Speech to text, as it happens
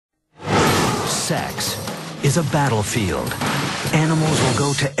Sex is a battlefield. Animals will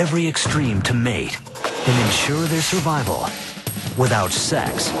go to every extreme to mate and ensure their survival. Without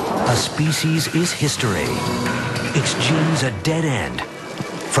sex, a species is history. Its genes a dead end.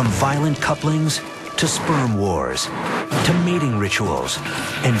 From violent couplings to sperm wars, to mating rituals,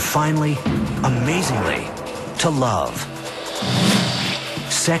 and finally, amazingly, to love.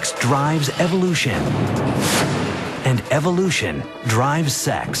 Sex drives evolution, and evolution drives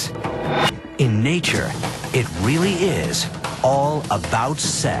sex. In nature, it really is all about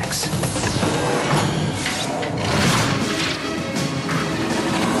sex.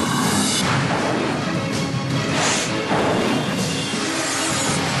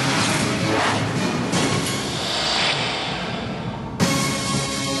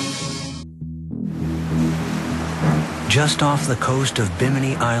 Just off the coast of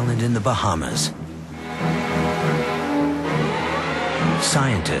Bimini Island in the Bahamas,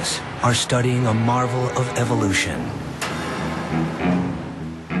 scientists are studying a marvel of evolution.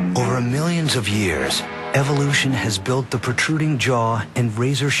 Over millions of years, evolution has built the protruding jaw and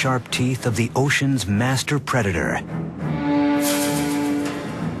razor-sharp teeth of the ocean's master predator.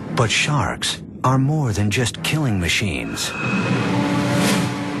 But sharks are more than just killing machines.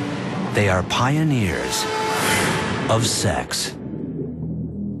 They are pioneers of sex.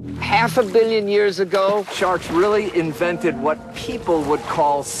 500 million years ago, sharks really invented what people would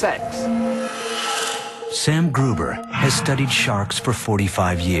call sex. Sam Gruber has studied sharks for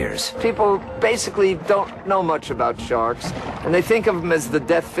 45 years. People basically don't know much about sharks, and they think of them as the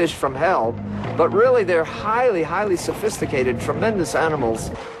death fish from hell, but really they're highly, highly sophisticated, tremendous animals.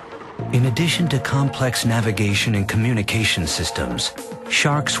 In addition to complex navigation and communication systems,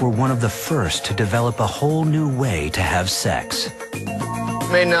 sharks were one of the first to develop a whole new way to have sex.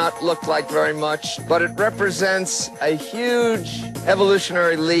 May not look like very much, but it represents a huge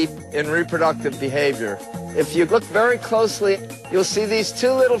evolutionary leap in reproductive behavior. If you look very closely, you'll see these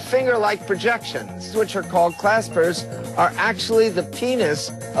two little finger-like projections, which are called claspers, are actually the penis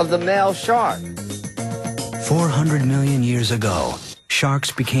of the male shark. 400 million years ago,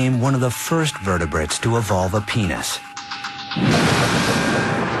 sharks became one of the first vertebrates to evolve a penis.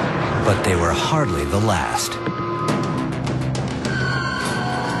 But they were hardly the last.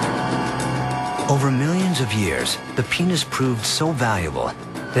 Over millions of years, the penis proved so valuable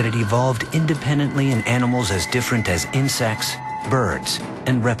that it evolved independently in animals as different as insects, birds,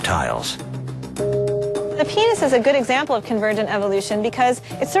 and reptiles. The penis is a good example of convergent evolution because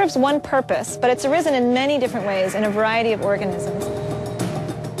it serves one purpose, but it's arisen in many different ways in a variety of organisms.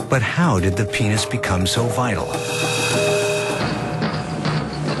 But how did the penis become so vital?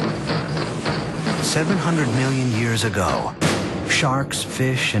 700 million years ago, sharks,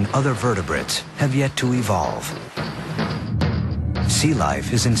 fish, and other vertebrates have yet to evolve. Sea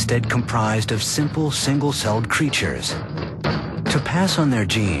life is instead comprised of simple, single-celled creatures. To pass on their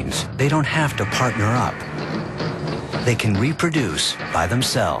genes, they don't have to partner up. They can reproduce by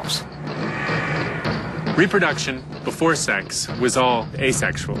themselves. Reproduction before sex was all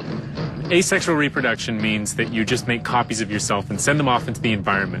asexual. Asexual reproduction means that you just make copies of yourself and send them off into the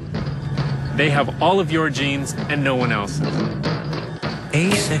environment. They have all of your genes and no one else's.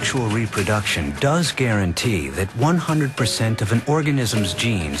 Asexual reproduction does guarantee that 100% of an organism's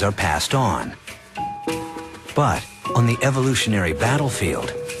genes are passed on. But on the evolutionary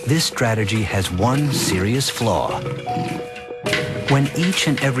battlefield, this strategy has one serious flaw. When each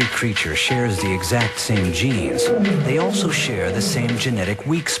and every creature shares the exact same genes, they also share the same genetic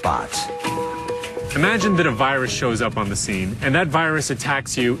weak spots. Imagine that a virus shows up on the scene, and that virus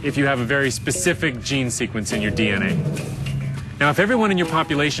attacks you if you have a very specific gene sequence in your DNA. Now, if everyone in your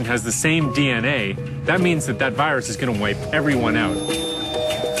population has the same DNA, that means that that virus is going to wipe everyone out.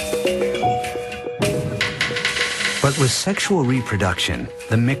 But with sexual reproduction,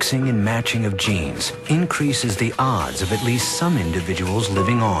 the mixing and matching of genes increases the odds of at least some individuals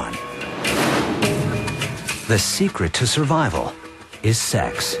living on. The secret to survival is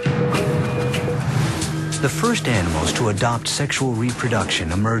sex. The first animals to adopt sexual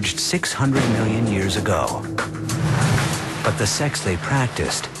reproduction emerged 600 million years ago. But the sex they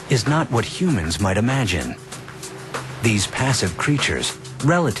practiced is not what humans might imagine. These passive creatures,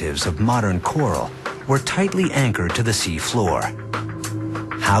 relatives of modern coral, were tightly anchored to the sea floor.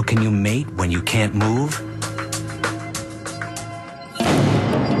 How can you mate when you can't move?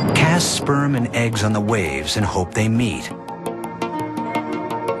 Cast sperm and eggs on the waves and hope they meet.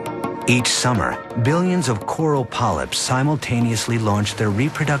 Each summer, billions of coral polyps simultaneously launch their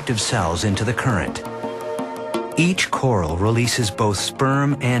reproductive cells into the current. Each coral releases both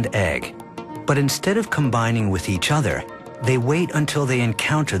sperm and egg, but instead of combining with each other, they wait until they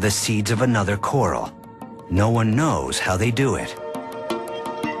encounter the seeds of another coral. No one knows how they do it.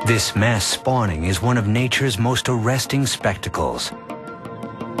 This mass spawning is one of nature's most arresting spectacles.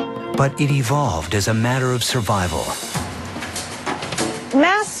 But it evolved as a matter of survival.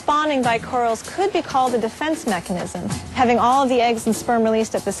 Mass spawning by corals could be called a defense mechanism. Having all of the eggs and sperm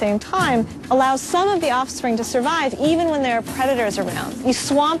released at the same time allows some of the offspring to survive even when there are predators around. You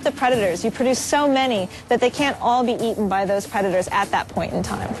swamp the predators, you produce so many that they can't all be eaten by those predators at that point in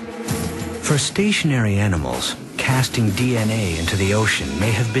time. For stationary animals, casting DNA into the ocean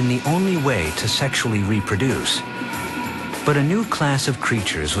may have been the only way to sexually reproduce. But a new class of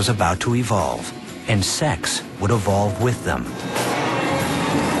creatures was about to evolve, and sex would evolve with them.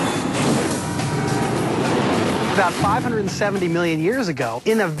 About 570 million years ago,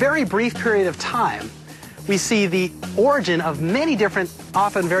 in a very brief period of time, we see the origin of many different,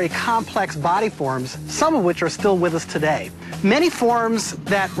 often very complex body forms, some of which are still with us today. Many forms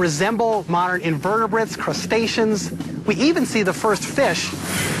that resemble modern invertebrates, crustaceans. We even see the first fish.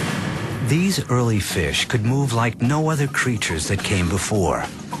 These early fish could move like no other creatures that came before.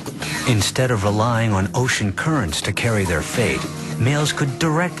 Instead of relying on ocean currents to carry their fate, males could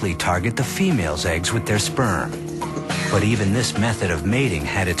directly target the female's eggs with their sperm. But even this method of mating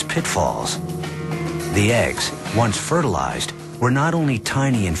had its pitfalls. The eggs, once fertilized, were not only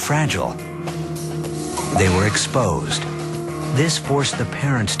tiny and fragile, they were exposed. This forced the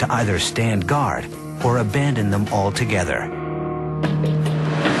parents to either stand guard or abandon them altogether.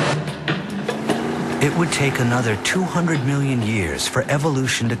 It would take another 200 million years for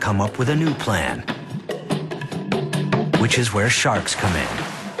evolution to come up with a new plan, which is where sharks come in.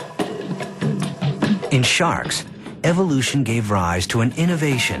 In sharks, evolution gave rise to an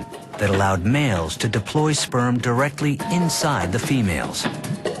innovation that allowed males to deploy sperm directly inside the females.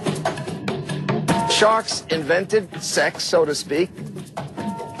 Sharks invented sex, so to speak.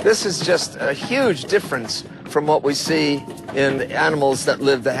 This is just a huge difference from what we see in animals that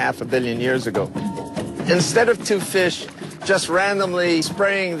lived 500 million years ago. Instead of two fish just randomly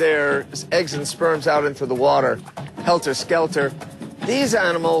spraying their eggs and sperms out into the water, helter-skelter, these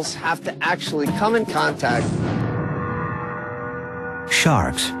animals have to actually come in contact.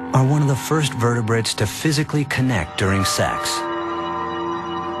 Sharks are one of the first vertebrates to physically connect during sex.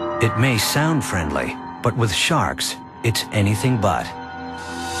 It may sound friendly, but with sharks, it's anything but.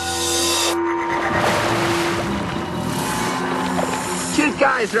 Cute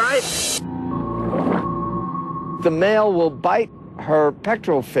guys, right? The male will bite her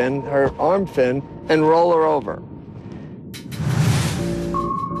pectoral fin, her arm fin, and roll her over.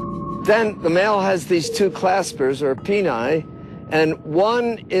 Then the male has these two claspers, or peni, and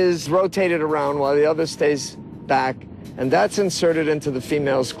one is rotated around while the other stays back, and that's inserted into the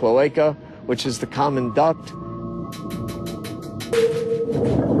female's cloaca, which is the common duct.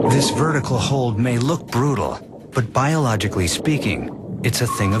 This vertical hold may look brutal, but biologically speaking, it's a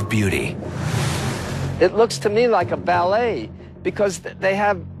thing of beauty. It looks to me like a ballet because they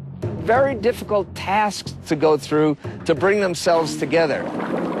have very difficult tasks to go through to bring themselves together.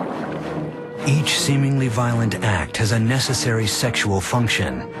 Each seemingly violent act has a necessary sexual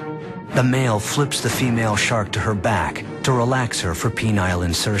function. The male flips the female shark to her back to relax her for penile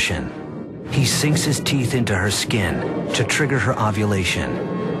insertion. He sinks his teeth into her skin to trigger her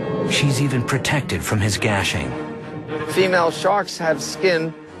ovulation. She's even protected from his gashing. Female sharks have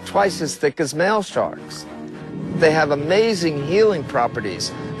skin twice as thick as male sharks. They have amazing healing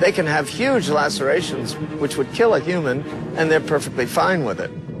properties. They can have huge lacerations, which would kill a human, and they're perfectly fine with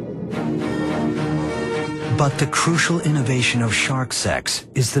it. But the crucial innovation of shark sex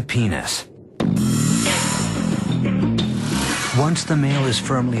is the penis. Once the male is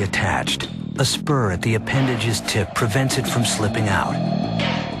firmly attached, a spur at the appendage's tip prevents it from slipping out.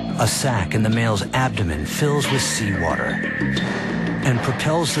 A sac in the male's abdomen fills with seawater and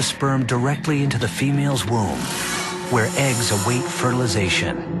propels the sperm directly into the female's womb, where eggs await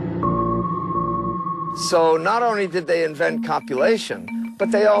fertilization. So not only did they invent copulation,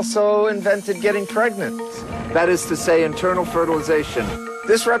 but they also invented getting pregnant. That is to say, internal fertilization.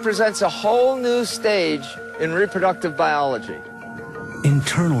 This represents a whole new stage in reproductive biology.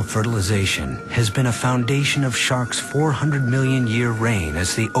 Internal fertilization has been a foundation of sharks' 400 million year reign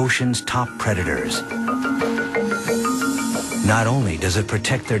as the ocean's top predators. Not only does it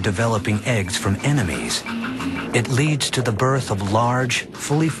protect their developing eggs from enemies, it leads to the birth of large,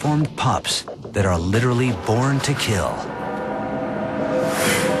 fully formed pups that are literally born to kill.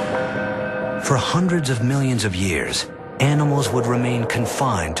 For hundreds of millions of years, animals would remain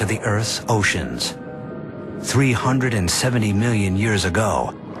confined to the Earth's oceans. 370 million years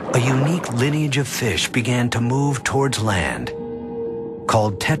ago, a unique lineage of fish began to move towards land.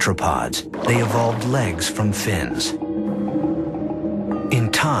 Called tetrapods, they evolved legs from fins.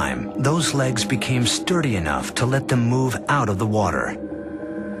 In time, those legs became sturdy enough to let them move out of the water.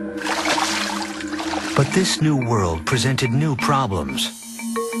 But this new world presented new problems.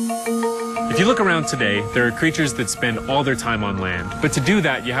 If you look around today, there are creatures that spend all their time on land. But to do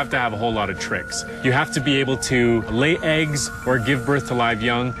that, you have to have a whole lot of tricks. You have to be able to lay eggs or give birth to live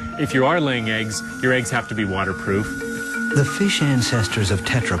young. If you are laying eggs, your eggs have to be waterproof. The fish ancestors of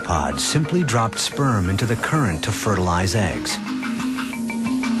tetrapods simply dropped sperm into the current to fertilize eggs.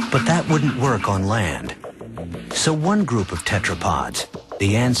 But that wouldn't work on land. So one group of tetrapods,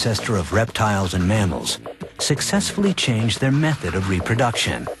 the ancestor of reptiles and mammals, successfully changed their method of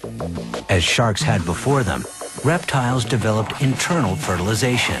reproduction. As sharks had before them, reptiles developed internal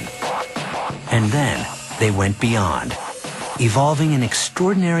fertilization. And then they went beyond, evolving an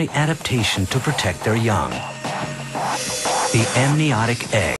extraordinary adaptation to protect their young. The amniotic egg.